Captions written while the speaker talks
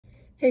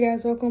Hey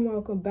guys,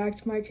 welcome back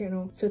to my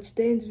channel. So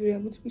today in this video,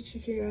 I'm going to be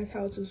teaching you guys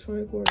how to screen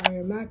record on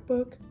your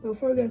MacBook.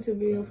 Before we get into the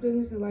video,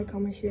 please like,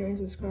 comment, share, and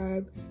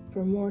subscribe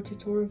for more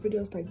tutorial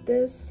videos like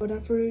this.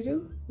 Without further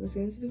ado, let's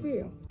get into the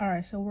video.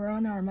 Alright, so we're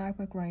on our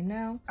MacBook right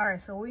now.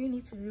 Alright, so what you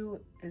need to do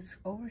is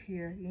over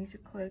here, you need to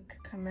click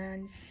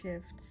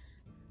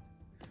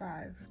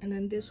Command-Shift-5, and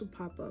then this will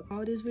pop up.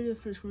 All this video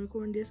for screen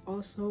recording, this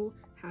also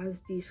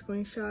has the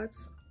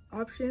screenshots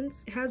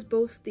options. It has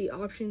both the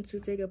option to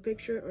take a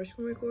picture or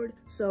screen record,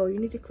 so you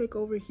need to click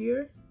over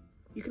here.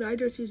 You can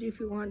either choose if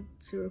you want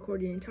to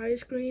record your entire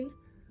screen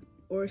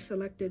or a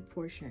selected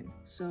portion.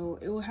 So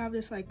it will have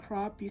this like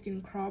crop. You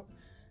can crop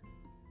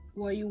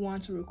what you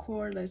want to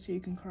record. Let's say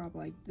you can crop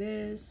like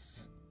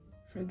this,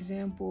 for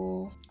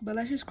example, but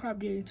let's just crop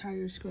the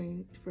entire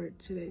screen for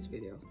today's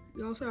video.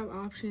 You also have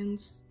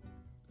options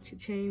to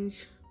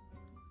change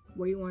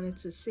what you want it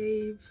to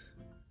save,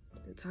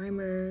 the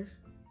timer,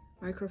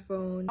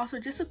 microphone. Also,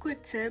 just a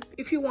quick tip,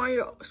 if you want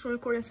your screen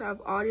recording to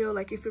have audio,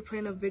 like if you're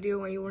playing a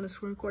video and you want to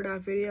screen record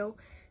that video,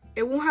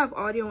 it won't have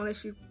audio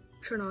unless you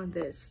turn on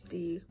this,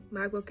 the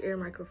MacBook Air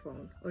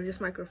microphone, or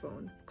just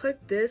microphone. Click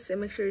this and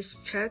make sure it's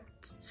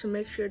checked to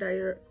make sure that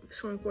your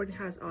screen recording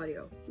has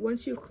audio.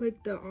 Once you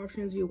click the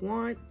options you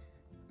want,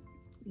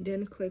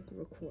 then click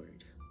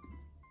record.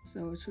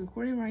 So it's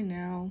recording right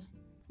now,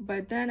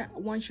 but then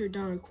once you're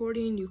done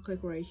recording, you click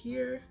right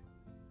here.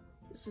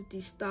 This is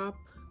the stop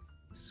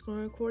screen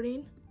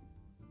recording,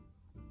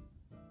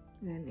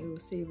 and then it will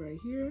save right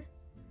here,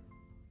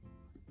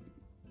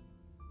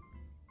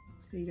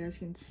 so you guys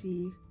can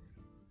see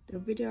the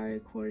video I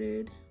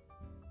recorded.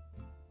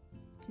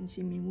 You can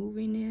see me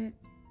moving it,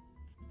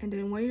 and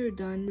then when you're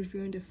done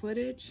reviewing the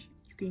footage,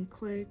 you can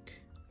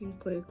click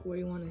where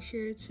you want to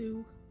share it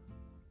to.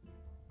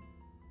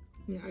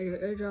 You can either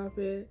airdrop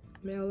it,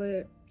 mail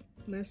it,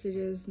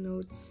 messages,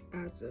 notes,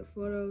 add to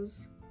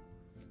photos.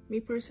 Me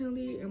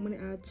personally, I'm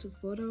gonna add to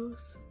photos.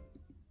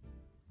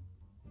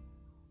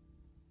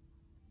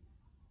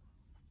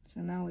 So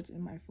now it's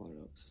in my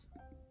photos.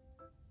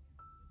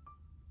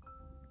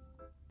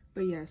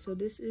 But yeah, so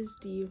this is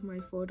my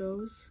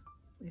photos.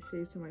 I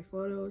save to my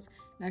photos,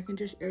 and I can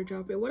just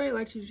airdrop it. What I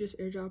like to do is just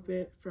airdrop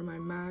it from my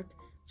Mac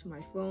to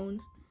my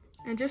phone.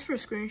 And just for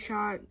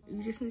screenshot,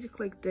 you just need to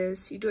click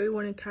this. You don't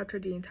want to capture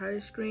the entire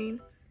screen,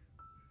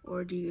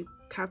 or do you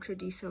capture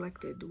the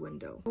selected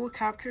window? It will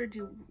capture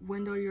the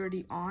window you're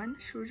already on.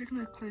 So we're just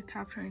gonna click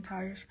capture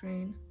entire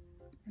screen,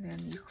 and then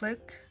you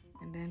click,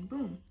 and then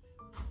boom.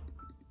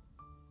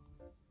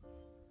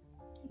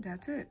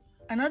 That's it.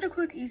 Another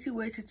quick easy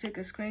way to take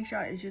a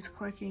screenshot is just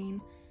clicking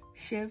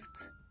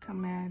Shift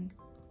Command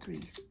 3,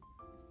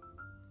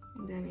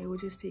 and then it will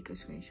just take a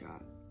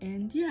screenshot.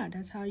 And yeah,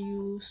 that's how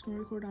you screen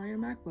record on your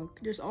MacBook.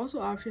 There's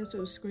also options to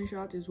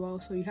screenshots as well,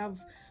 so you have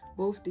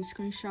both the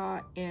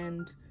screenshot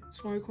and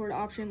screen record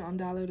option on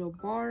that little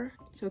bar,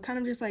 so it kind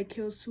of just like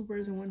kills two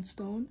birds in one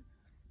stone.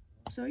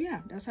 So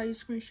yeah, that's how you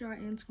screenshot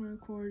and screen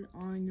record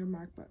on your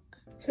MacBook.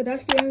 So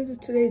that's the end of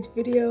today's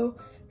video.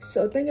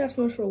 So thank you guys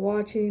so much for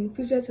watching.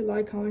 Please remember to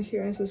like, comment,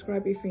 share, and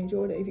subscribe if you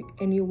enjoyed it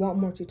and you want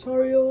more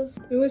tutorials.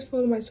 You always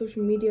follow my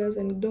social medias,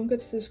 and don't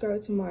forget to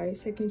subscribe to my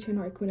second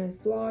channel, iQueeneth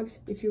Vlogs,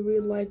 if you really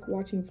like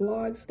watching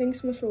vlogs.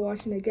 Thanks so much for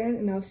watching again,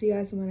 and I'll see you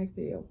guys in my next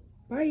video.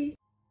 Bye!